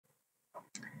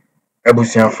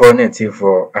Ebusianfo na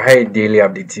for I had daily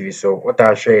update TV. So what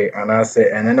I share and I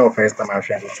say and I know first time I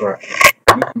share so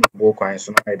book kwan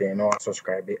so na dey no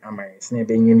subscribe am I sne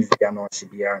be nyim via no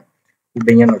shibia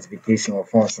ubenya notification of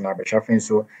phone so na be shafin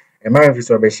so e ma fi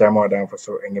so be share more than for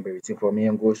so enye be waiting for me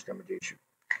and go to the issue.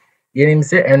 Yenim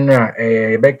say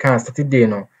enra be kan Saturday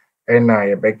no na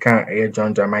ye be kan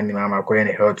John Germany mama ko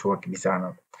any health work bisa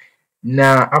no.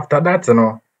 Na after that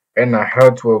no na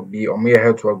health work bi omo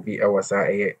health work bi e was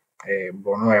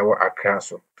bono ewo Accra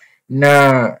so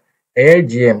na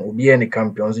GM obi any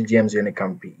campions GMs any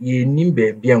campaign ye nim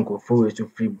be bia nkofo we to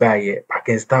free buy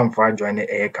Pakistan for join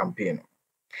campaign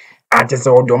ate se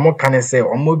odomo kan se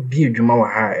omo bi adwuma wa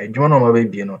ha adwuma no ma ba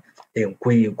bi no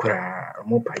enkoyi kura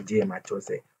omo pa GM acho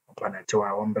se opa na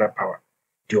chewa ombra power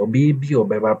the obi bi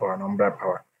obeba power no ombra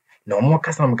power na omo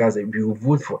kasa mgaze we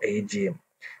vote for GM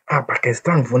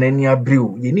Pakistan for any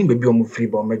abriu ye nim be bi omo free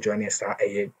bo me join sa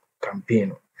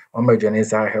campaign Omo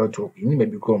journalists are health work. You need to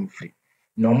become free.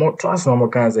 No more trust. No more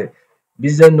can say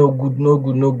business no good.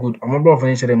 Omo bro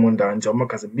finish the money down. Omo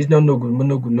can say business no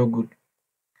good.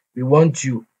 We want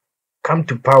you come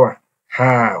to power.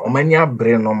 Omo ni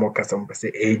brain no more can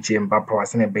say AGM ba power.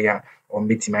 Sene be ya omo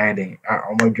biti ma den.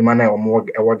 Omo dwuma na omo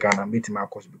ewa Ghana biti ma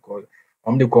cause because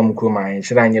omo de come Akroma and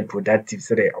shira nye productive.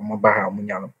 Say omo ba ha omo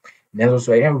nyano. Nezo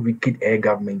so I have wicked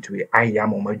government we. I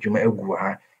am omo dwuma egu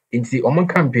ha. Inti omo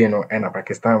campaign no na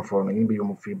Pakistan for no be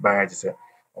omo free buy just say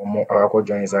omo akọ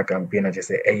join sa campaign just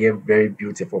say very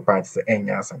beautiful part say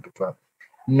enya asanketwa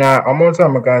na omo so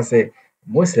am say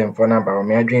Muslim for na ba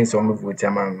omo adwen say omo vote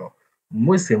am no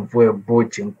Muslim for e bo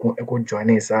chenku e ko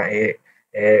join sa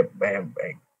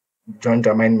John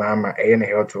Germain mama na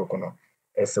health work no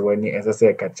ese wani ese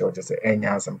say ka che just say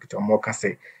enya asanketwa omo ka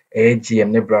say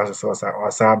GM ne bra so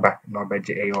sa ba no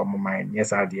beje omo mind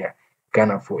yes adia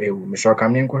Ghana for ewu me show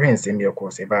kam nko hwensem ye ko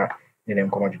se ba ne dem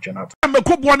komo twetwe na to me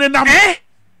ko bo ne nam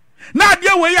na de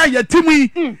we ya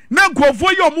yatimi na nkofo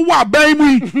ye omo wa ban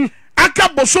mu aka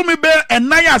bosomi be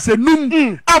enan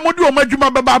asenum amode o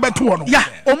madwuma be ba beto no ya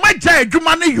o magya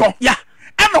adwuma ne yo ya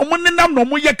ana omo ne nam no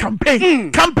mo ye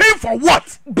campaign for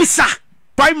what bisa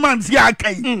 5 months ya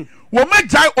kai wo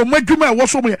magya o madwuma e wo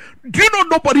so mo do you know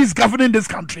nobody is governing this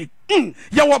country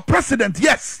your president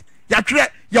yes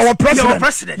your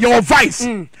president, your vice.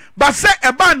 But say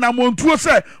eba na montuo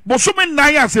say bosome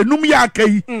nan ase num ya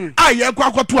kai aye kwa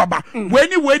kwato aba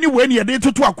weni ye de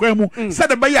toto akwa mu say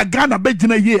de be ya Ghana be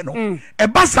gina ye no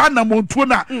eba sa na montuo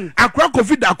na akwa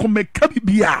covid akomeka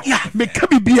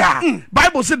bibia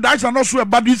Bible say that shall not so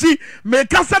but you see me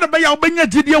ka say de be ya obenya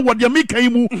gidie wo de me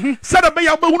kan mu say de be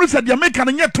ya obehunu say de me kan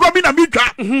nye tro bi na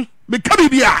mitwa me ka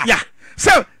bibia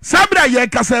so sabra ye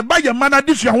kasa ba ye mana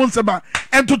disua ho nsema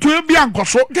entoto bi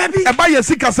ankoso e ba ye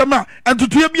sika sema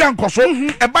entoto bi ankoso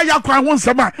e ba ya kwan ho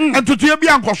nsema entoto bi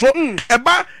ankoso e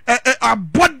ba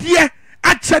abodie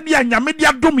achede anyame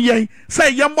dia dom ye say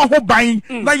ye mo ho ban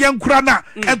na ye nkura na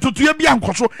entoto bi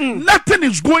ankoso nothing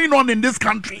is going on in this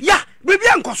country baby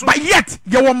ankoso but yet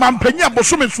ye wo mampanya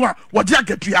bosome so a wo je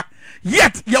akatua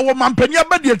yet ye wo mampanya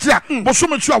ba de akira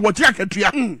bosome so a wo je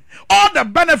akatua all the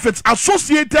benefits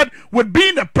associated with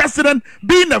being a president,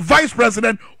 being a vice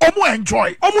president, omo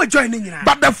enjoy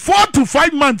but the 4 to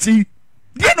 5 months the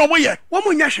no ye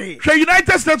the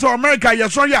United States of America ye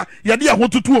so ya ye de ho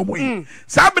tutu omo yi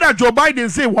sabra Joe Biden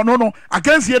say wono no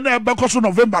against ye na be koso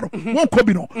November won ko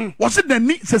bi no was it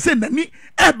nani se nani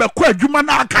e be ko adwuma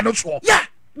na aka no so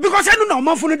because enu na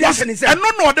omanfo no de asene say enu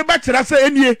na ode ba kire say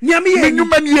enie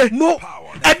menyuma nie mo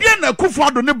ade na Akufo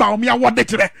Addo ne ba omo ya wode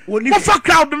kire mo fa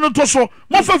crowd no to so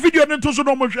mo fa video no to so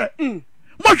no mo hwe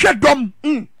dom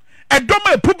edom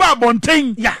e puba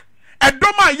abonten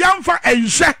edom a yamfa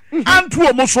enhye anto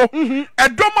omo so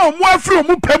edom a omo afri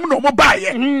omo pam no omo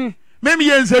baaye memi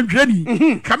ye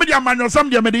nsantwani kame dia manyosam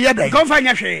dia me de ye dai konfa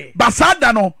nya hwe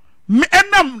basada no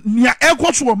enam nia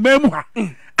ekoso o mamu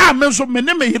ha menso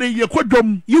mene me yire ye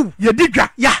kodwom ye didwa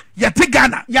ye te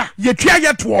Ghana ye tua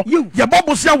ye to ye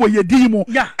bobosia wo ye di mu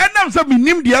enam se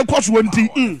minim de ekoso nti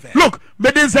look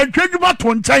me de se twedwuma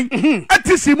to nkyɛn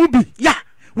atisi mu bi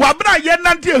wa bra ye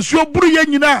nante asuo buru ye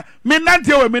nyina me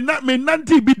nante we me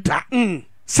nante bi da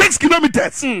 6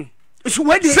 kilometers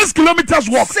 6 kilometers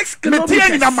walk. 6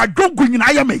 kilometers. Na majogo nyina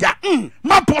ayameya.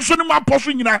 Ma poso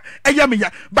nyina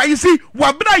ayameya. But you see,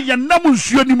 wabra ye nam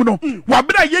nsuo nim no.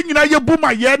 Wabra ye nyina ye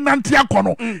buma ye nante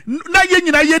akono. Na ye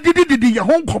nyina ye didi ye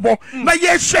honkobo. Na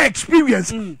ye share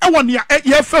experience. E won ye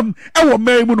fam e wo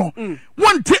memu no.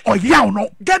 Wonte oyaw no.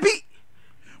 Gabi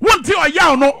wonte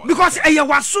oyaw no because eye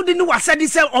wasode ni wasade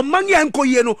se omanye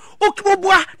enkoye no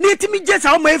okibobua na etimi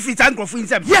jesa o ma efita nkrofo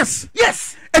insem. Yes.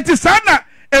 It is sana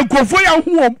enkofo ya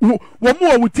hu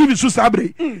wo mo TV so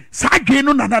sabre sa adwen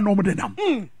no nana no mo de nam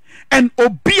and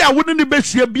obi a woni ne be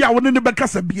hia bia woni ne be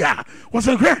kasa bia wo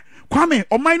say hwe Kwame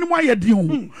oman no aye di ho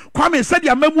Kwame said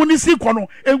ya mamu ni si ko no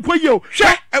enkoye o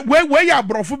hwe we ya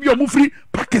brofo bi o mu free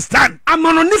Pakistan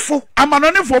amanonifo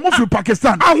mu free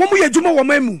Pakistan wo mu ye djuma wo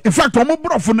mamu in fact o mu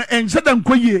brofo no en said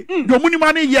enkoye do mu ni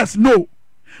man yes no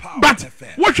but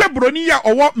what you brony ya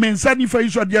or mensa ni fa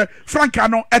iso de franka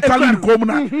no Italian kom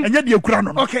na enye de ekura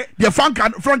no de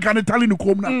franka Italian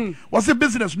kom na was a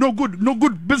business no good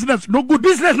business no good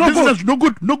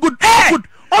no good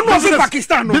on was in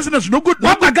Pakistan no business no good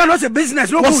what Ghana was a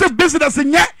business no good was a business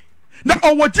nye na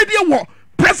o wachide wo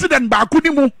president ba ku ni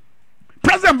mu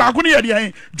president ba ku ni ye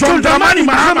de John Dramani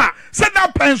Mahama said na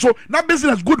penso na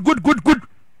business good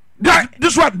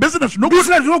this one business no good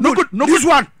this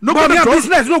one no good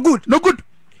business no good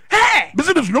hey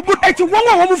business no good eti won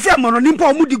wo frɛ mo no nimpa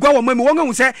wo mudi gwa wo mamu won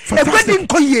hu sɛ ekwedi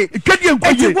nkoye eti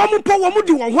wo mu po wo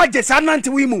mudi wo ho agye sa nante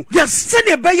wi mu yes se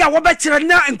de be ya wo be kyerɛ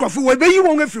na nkofo wo be yi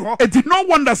won afiri ho eti no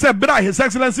wonder say bra his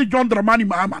excellency John Dramani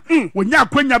Mahama wonya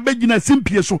akwanya begina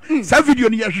simpie so sa video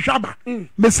ni ye hwehwaba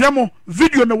mesemo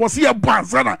video no wose ye bo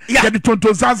ansana ye de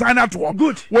tonton sansan na to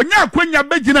wonya akwanya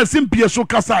begina simpie so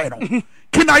kasai no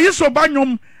Kinayiso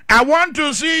banyom, I want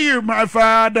to see you, my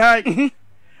father.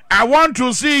 I want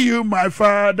to see you, my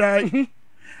father.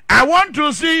 I want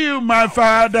to see you, my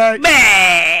father.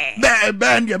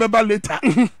 Ben, you beba later.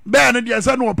 Ben, you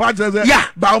say no part. Yeah,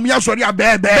 but me sorry, be no.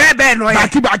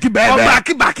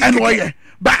 Baki. And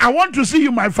but I want to see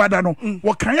you, my father. No,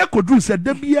 what can you could do? Said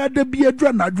the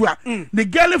dra na dra. The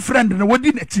girlfriend no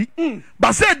wodi neti.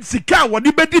 But said sika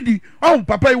wodi bedidi. Oh,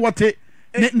 papa, what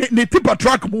ne tipa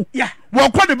track mu wo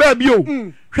kwa de ba bi o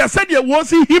hwe se de wo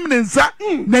si him ne nsa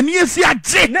na ne esi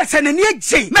agye na se na ne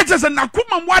agye na che se na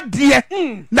kuma mu ade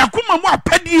na kuma mu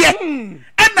apade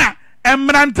ena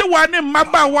emrante wa ne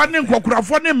mmaba wa ne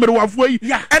nkokurafo ne mmerewafo yi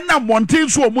ena mountain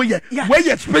so mu ye we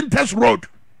ye Sprinters Road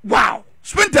wow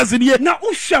Sprinters ni ye na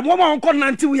uhwe mo ma onko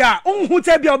nante wi a unhu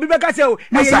te bia obi be ka se o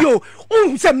ayeyo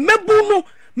unhu se mebu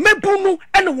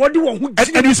and what do you want?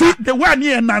 And you see, the one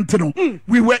near Nantino,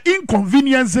 we were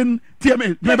inconveniencing so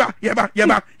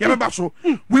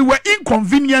we were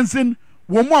inconveniencing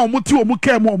Womo Mutu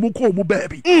Mukemo Muko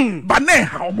baby. But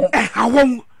how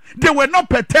they were not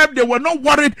perturbed, they were not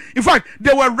worried. In fact,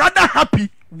 they were rather happy.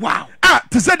 Wow.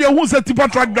 To say they who's a tipper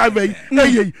truck driver,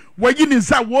 hey, where you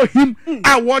inside war him,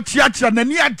 I watch Yacha and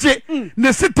Niache,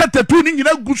 Nesita tuning in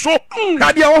a guso,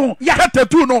 Kadia,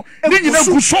 Yatatu no, Nina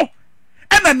Guso.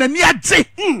 And then the near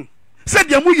said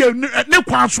Yamu ne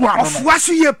kwaso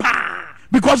pa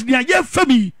because they are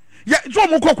family. Yeah, so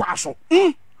moko kwaso.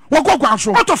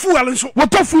 What of fuel and so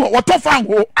what of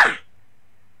fango.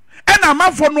 And a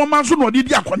man for no man so no did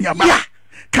yakonia.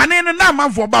 Can na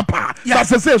man for bapa.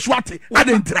 That's a say swati. I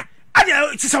didn't try.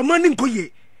 It's a man in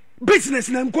koye. Business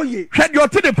name koye. Had your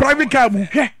to the private car.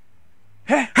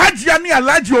 Had Yanni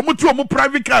Alaji or Mutu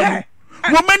private car.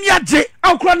 Woman yaje.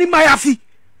 I'll cry in my afi.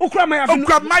 Okra maya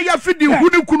fidi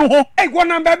hunu kunu ho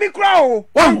wona ba bi kra o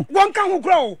won kan ho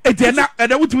kra o na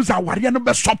wutu sa ware no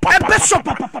be so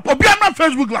papa obi am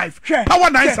Facebook live power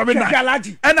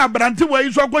 979 and abranti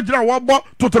we so akogira wo bo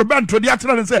totorobento de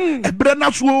atira ne se ebre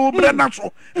na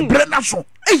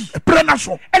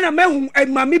so and a mehu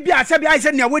mami bi ase bi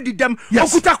aise ne wadi dem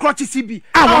okuta crotch CB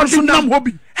awon so nam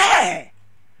hobi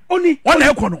oni wona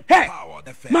ekono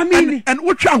Mami and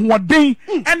which are what day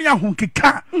and ya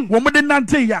hunkika woman de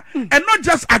nante ya and not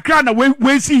just Accra na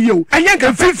we see you and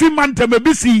yanka 50 man to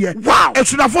be see ye wow e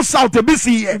should have south to be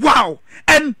see ye wow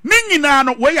and ni nyina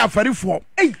no we afare for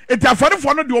it afare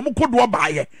for no de omo kodo ba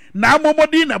ye na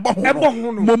momodi na bo ho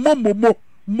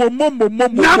momo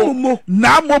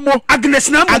Agnes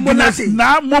na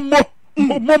momo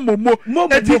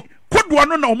Kodwa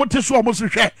no na omote so omo so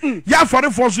hwe ya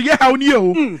afare for so ye haw ni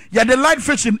o ya the light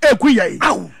fishing ekuye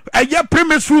eye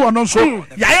premise fu ono so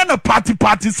ya ye na party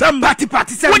sem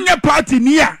wonya party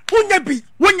ni a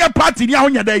wonya party ni a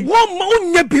wonya dai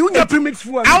wonya premise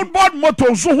fu outboard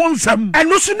motor so ho nsem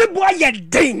eno so ne bo aye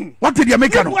den what did you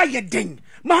make no bo aye den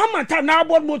Mahama ta na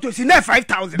outboard motor si na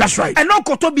 5,000 that's right eno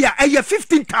kotobia aye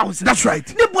 15,000 that's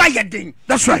right ne bo aye den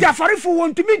that's right ya afare fu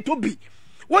want me to be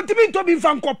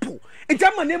fankopo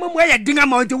ntama nema mo ya dinga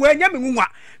ma nti we nya me nwa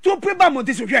to preba mo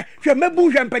nti so hwe mebu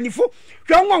hwe mpanifo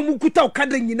hwe nwa mu kuta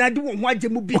okada nyina de wo ho agye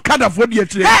mu bi okada fo de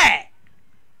atire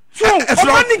so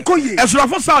omani koye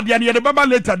esrafo saudi ya de baba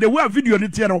later the way video ni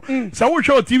tie no so wo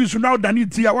hwe TV so now dani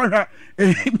tie wa hwa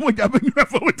mo ja be nwa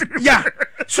fo yeah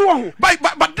so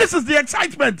but this is the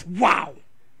excitement wow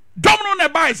Domino ne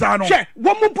buy sano. Che,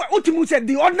 woman ultimu said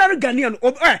the ordinary Ghanaian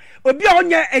obi a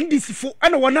onye NDC fo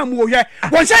and one am wo ye.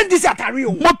 One say this atari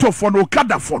o. Motor for no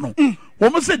kada for no.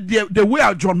 Woman said the way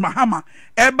John Mahama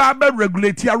eba be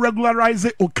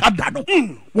regularize okada no.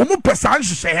 Woman person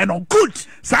hye no. Good.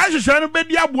 San hye no be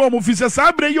dia bo mo fi se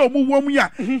sa bre ye omu wo mu ya.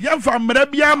 Ye fa mra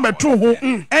bia meto ho.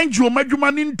 Enji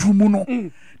omadwuma ne ntumu no.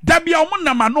 Dabia omu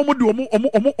na ma no mu de omu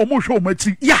hwe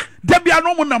omachi. Ya. Dabia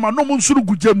no mu na ma no mu nsuru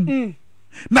gujam.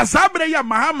 Na sabre ya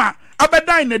Mahama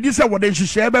abedan na di se wode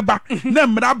hyehyɛ beba na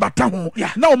mmra bata ho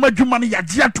na o madwuma no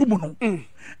yagye atomu no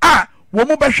wo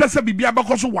mo behwɛ se bibia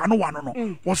bekoso wano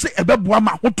no wo se ebeboa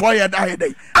ma hotɔ yɛ da yɛ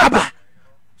dai aba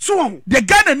so de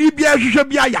Ghana ni bia hwehwɛ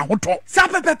bia ya hotɔ sa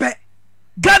pepepe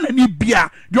Ghana ni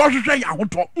bia de o hwehwɛ ya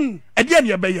hotɔ ɛde ne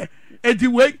yɛbɛyɛ enti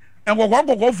wei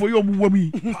enwokwo fo yo mu wom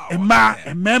yi emma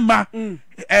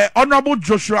honorable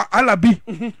Joshua Alabi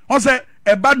o se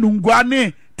eba nungwa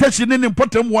ne Kesi ne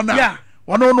important one na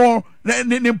ono no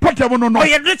ne important no oh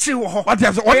ye rich wo ho what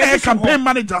is on campaign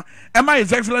manager Emma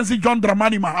His Excellency John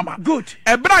Dramani Mahama good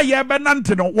ebra ye be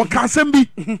nante no wo ka asem bi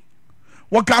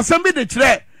de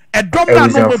kire edom na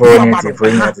no be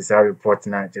for this report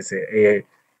na just say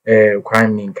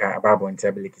crime minka about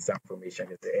instability information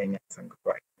is any some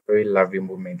very lovely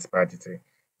movement party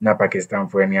na Pakistan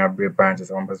for any outbreak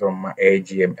branches on person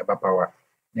AGM eba power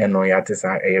no ya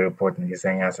tesa report ni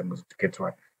senya some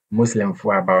ketwa Muslim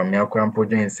for about me akrampo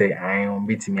join say I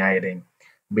betimi ayeden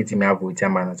betimi avote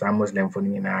man so Muslim for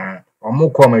ni na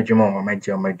omukọ madwuma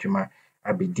omagye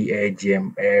abedi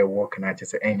AGM work na che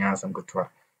say enya asam kotwa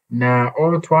na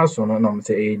all to aso no no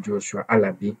say Joshua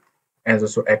Alabi enzo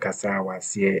so ekasa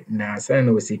wase na say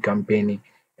no si campaign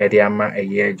e de ama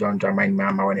John Dramani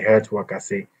Mahama when health worker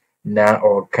say na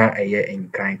oka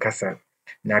nkran kasa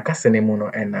na kasa ne mu no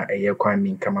na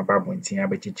kwami nkama babontin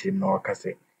abechichim na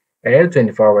okase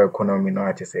 24-hour economy no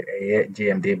ate say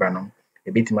GMD ba no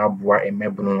ebitima aboa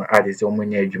emebunu no ade say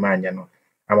omunya adwuma anya no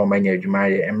amamanya adwuma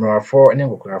ye emrafo ne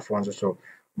ngokurafo nso so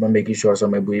mo make sure so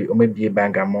omebie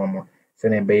bank amomo se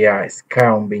ne be ya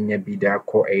ska ombenya bi da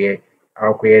ko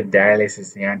akoye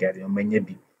dialysis ne ade omenya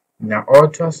bi na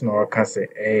ultras no okase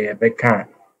beka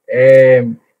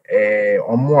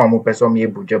omo amo person me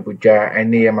buja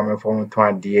ene ye mamefo nto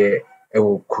ade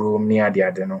ewo krom ne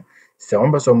ade no se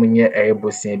on beso munye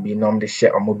bosin bi nom de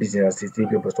share omo business city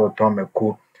people so to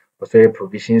meko so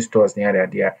provision stores ne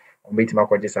ade on betima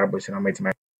kwaje sa bosin on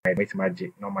betima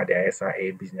je normal de asa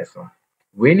business on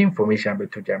when information be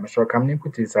to jam so come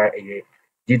put inside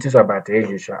details about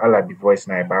Joshua Alabi voice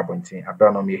na babontin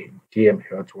abra no me GM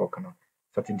health work no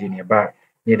Saturday ne ba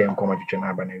ne dem koma twetwe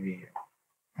na ba na wi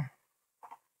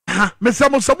me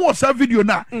samo sa video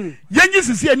na yenyi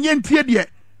sisi enye ntie de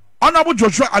Honorable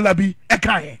Joshua Alabi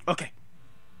ekaye okay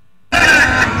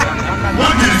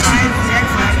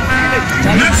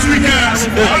next weekend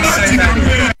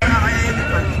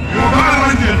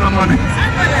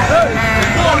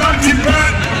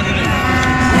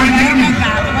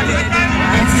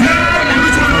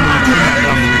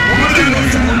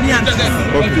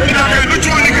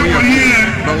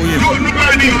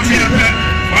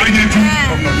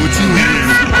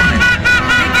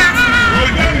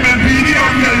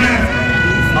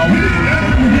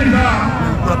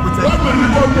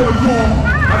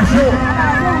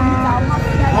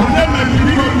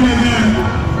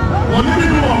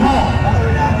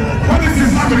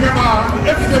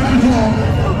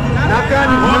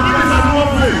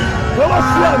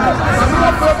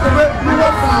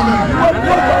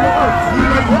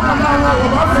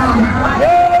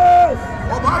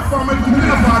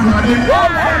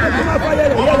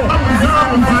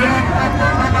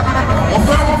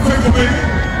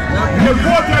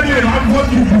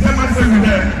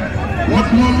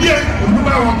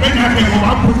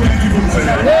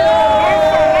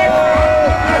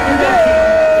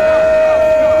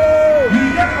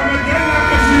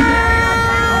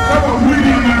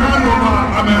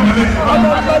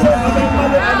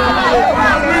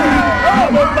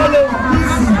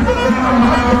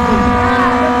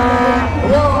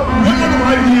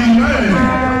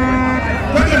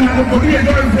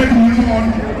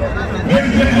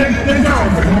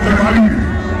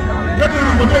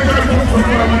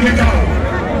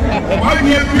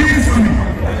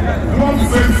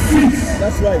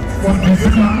That's right.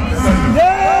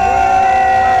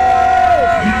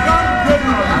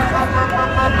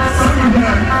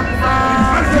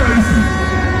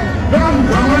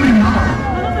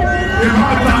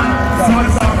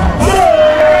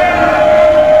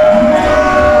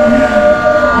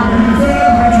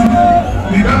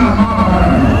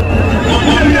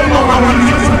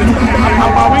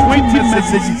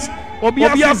 Messages.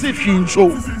 Obiase fin so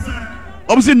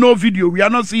Obviously, no video. We are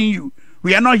not seeing you.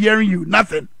 We are not hearing you.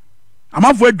 Nothing. I'm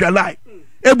not for July.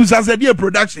 Ebusa said, "Dear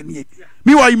production here."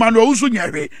 Meanwhile, Emmanuel also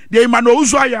nyare. The Emmanuel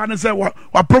also I say what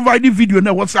providing video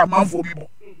na what's a man for people.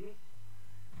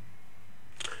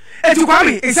 Etu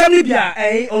kwami esemi bia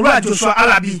Owura Joshua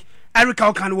Alabi Erica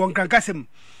Okan won kankasem.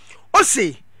 O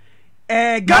say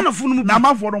Ghana funu na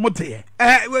man for no mote.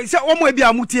 Say omo e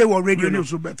bia mutie wo radio no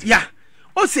so bet. Yeah.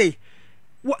 O say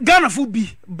Ghana fu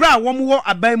bi bra wo mo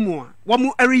aban mu a wo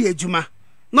mo eri ejuma.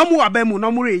 No mo aban mu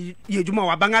no mo re ejuma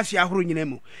wa ban ahia horo nyina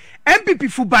mu. MPP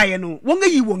fu baye no won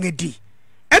ayi won edi.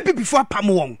 MPP fu apam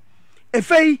won.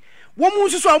 Efei wo mo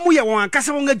nso so mo ye won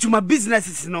ankasa won ejuma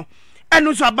businesses no.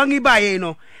 Eno so abangi baye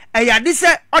no. Eyade se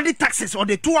all the taxes or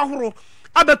the two ahoro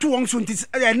abeto won so nti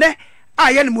ene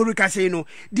aye ne morika say no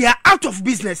they are out of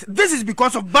business. This is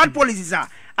because of bad policies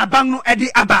abang no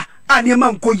ede aba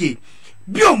anema nkoye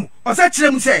biom osa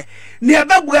kirem se ne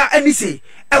abagua ani se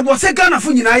ebo se Ghana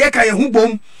fo nyina ye ka ye hu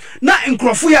bom na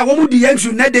nkrofo ya wo mu di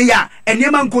yansu ne de ya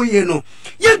enema nkoye no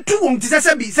yentu won ti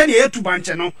se bi se ne yetu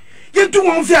banche no yentu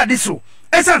won fi ade so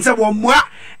esan se wo moa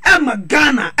ema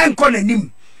Ghana enko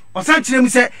nanim osan kirem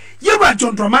se yewa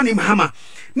John Dramani Mahama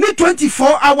ni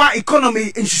 24-hour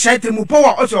economy in society mu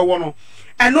power oso wo no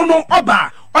eno no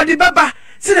oba odi baba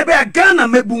se ne be Ghana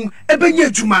mebun ebenye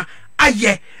adwuma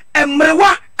aye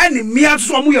emrewa ani mia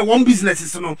so mu ye one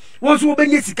businesses no won so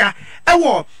obenye sika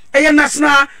ewo eye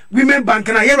National Women Bank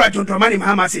na yewa John Dramani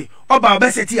Mahama se oba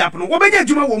obeseti app no obenye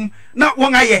adwuma wom na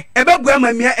won aye ebegua ma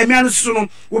emia no so no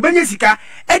obenye sika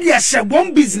e dia hye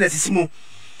one businesses mu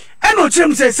eno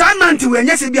chirem se sa nanti we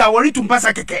nyese bia wori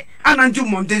tumpasa keke ananti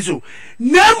montezo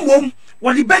nemom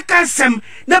wodi beka sem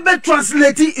na be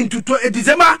translate into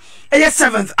December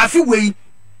 7th afi we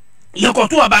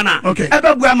yekoto abana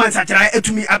ebegu amansa kira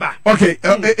etumi aba okay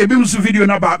ebi musu video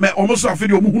na ba me almost a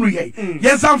video mu hunu ye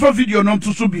yensan fa video no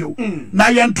to so bio na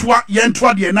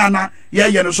yentoa de na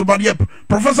ye no so ba de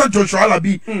Professor Joshua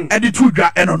Alabi edit to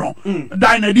dwa eno no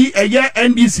dan na di eye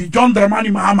NDC John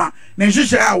Dramani Mahama na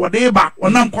nhihye a wode ba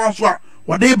onam kwa so a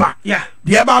wode ba yeah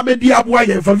de ba be di aboa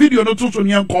ye fa video no to so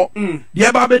ne enko de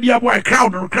ba be di aboa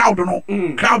crowd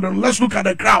no let's look at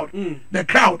the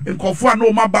crowd nkofo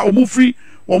no ma ba omu free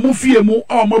omu fie mu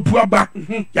omapu aba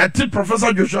ya ti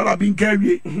Professor Joshua Alabi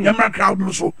nkawie yamra crowd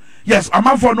no so yes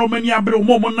amafo no mani abre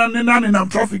omo na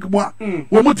traffic mu a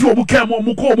omu ti omu kam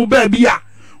omu ko omu ba bia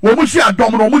omu hia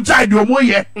dom no omu jai de omu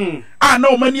ye na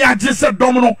omani age se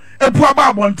dom no epu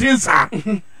aba abonten sa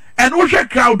and wo hwe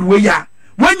crowd we ya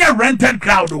when you rented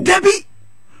crowd debi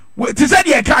ti said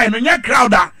ye kai no nya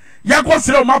crowd a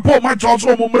yakosere omapo ma cho so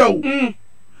omu mra o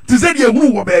ti said ye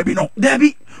huru wo ba bi no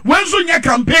debi when so your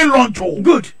campaign launch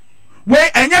good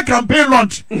where any campaign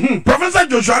launch Professor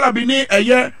Joshua Alabi ni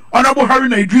honorable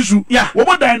Haruna Idrisu wo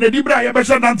mo dan na di bra ye be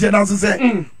sha dante na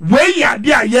say we ya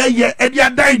dia ye e dia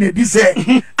dan na di say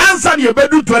answer ye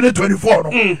bedu 2024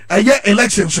 no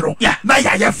elections no na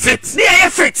ya fit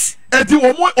eti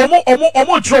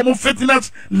omo chiro mo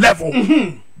fitness level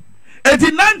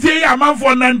eti 90 year man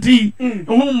for 90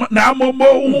 na momo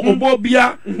obo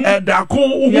bia da ko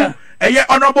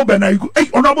honorable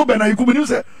Benaiku means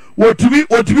say what to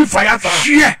be fire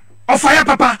yeah or fire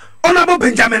papa honorable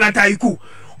Benjamin Ataiku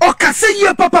or kase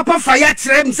ye papa fire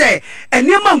trem say and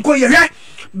your man ko ye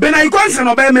Benaiku answer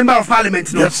no be member of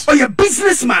parliament no or your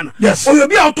businessman or you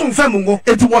be out on famungo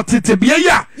it what it be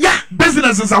yeah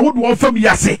businesses I would want from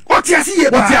yase what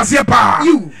yase pa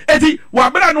you eti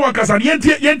wa bra no kasa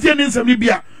yentie ni nsem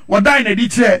bia wa dan na di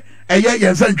kire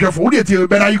yensa ntwefo wo de tie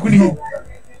Benaiku ni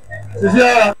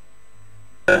yeah.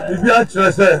 If you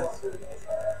actually say,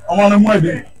 I want to move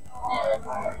it.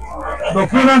 The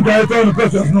current director of the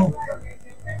person, no.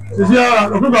 Says, yeah,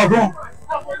 the people are gone.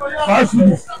 I see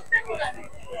this.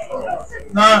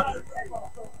 Now,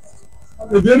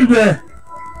 the very day,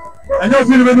 and you're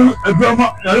feeling a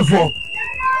drama, therefore,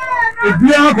 if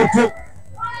you are going to,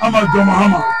 I'm a drama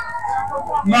hammer.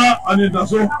 Now, I need to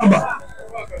so about.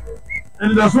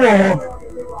 And that's all.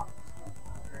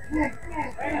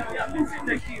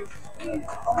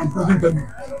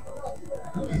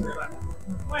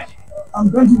 I'm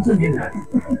going to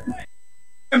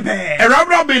a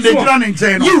robber being the running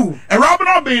chain. You a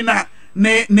robber being that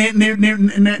ne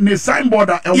signboard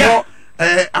a war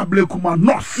Ablekuma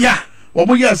North. Yeah.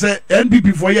 Omo yes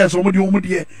NPP for years omo di omo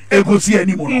die e go see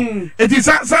anymore. It is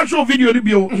social video ni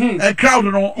bio a crowd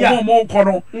no omo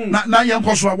kono na yen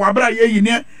koso wa bra ye yi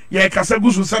ne ye kasa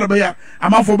gusu serebe ya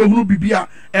amafo be hunu bibia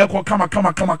e ko kama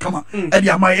e di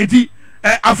ama eti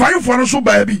afarefo no so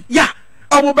ba bi ya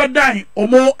omo bedan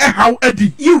omo haw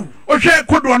adi you o hwe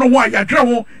kodo no ho ya twa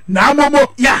ho na amomo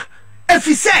ya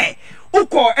efi say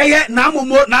uko eye na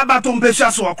momo na abato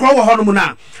mpesua so okro wo hono mu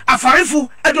na afarefu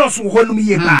edoso hono mu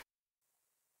ye ba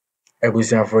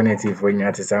ebusiafo native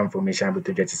nya tesa information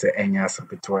beto dwete se enya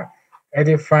asopetwa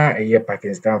edifa eye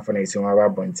Pakistan for na isi wa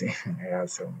bonti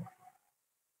ayaso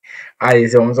ai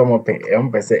se onzo mo pe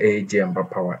empese agm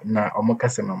power na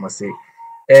omokase mamo se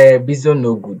business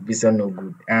no good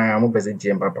mo pese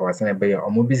gm power se na be ya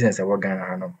omo business e wo Ghana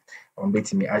ha no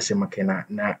ombetimi ahye makena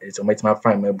na so metima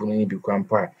fine mabunu ni bi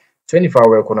kwampo a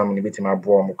 24-hour economy ni betima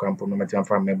bo omo kwampo no metima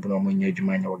fine mabunu omo nya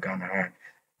adwuma nya wo Ghana ha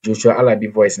Joshua Alabi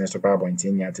voice na super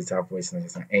bonti nya teta voice na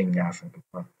se enya afa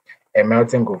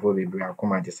melting go for be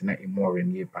Akroma just na imore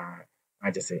ni pa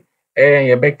I just say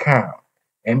ye beka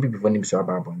MPP for nim so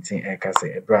ababonti ka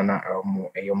say ebra na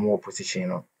mo opposition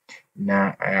no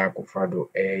na akufado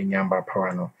nyamba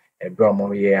power no ebra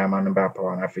mo ye amano ba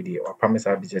power na fidi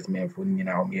opamisa businessmen for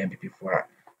nyina o MPP for a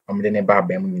omde ne ba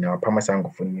bam nyina opamisa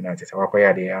nkofo nyina tete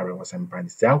wakoya de are wo sempa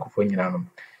se ankofo nyina no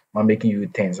ma make you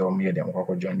things o me dem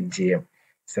kwakọ join GM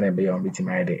se na be ya ombiti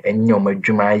ma de enyo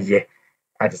madwuma ye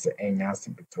I just say enya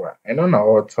asempetwa eno na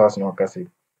all trust no kase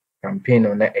campaign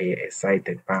on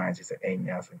excited pa just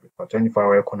enya asempetwa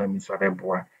 24-hour economy so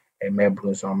abeboa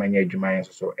emebru so amanya adwuma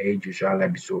so Joshua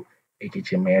Alabi so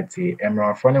ekichi mete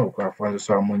emrafo ne okurafo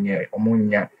so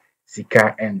omunya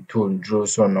sika ento ndro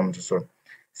so nom so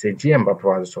se GM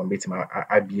bapo so betima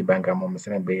abi banka mom se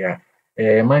na be ya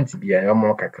manti bia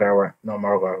omo kakrawa na omo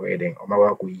agwa weden omo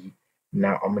agwa koyi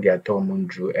na omo dia to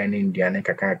mundru ene nduane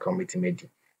kaka committee medi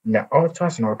na all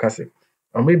trust no kase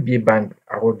omo bi bank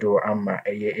ahodo ama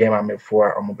eye mamefo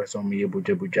a omo person me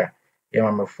budja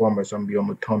mamefo omo person bi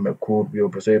omo ton meko bi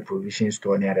obo provision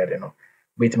store ni adade no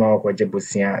betima ko je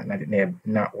bosia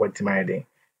na wetima ede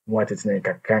watete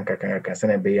kaka se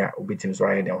na be ya obitim so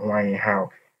ayede ho an how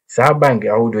sa bank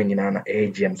ahodo nyina na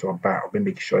AGM so ba obi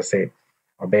make sure say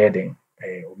obeden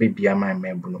obi bia man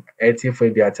membuno etifo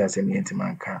bi atase ni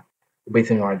entimanka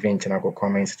obitim no adventure na ko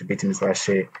comments to betim so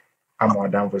share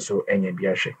amodan for so enya bi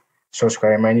ahwe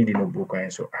subscribe mani di no book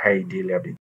so high daily update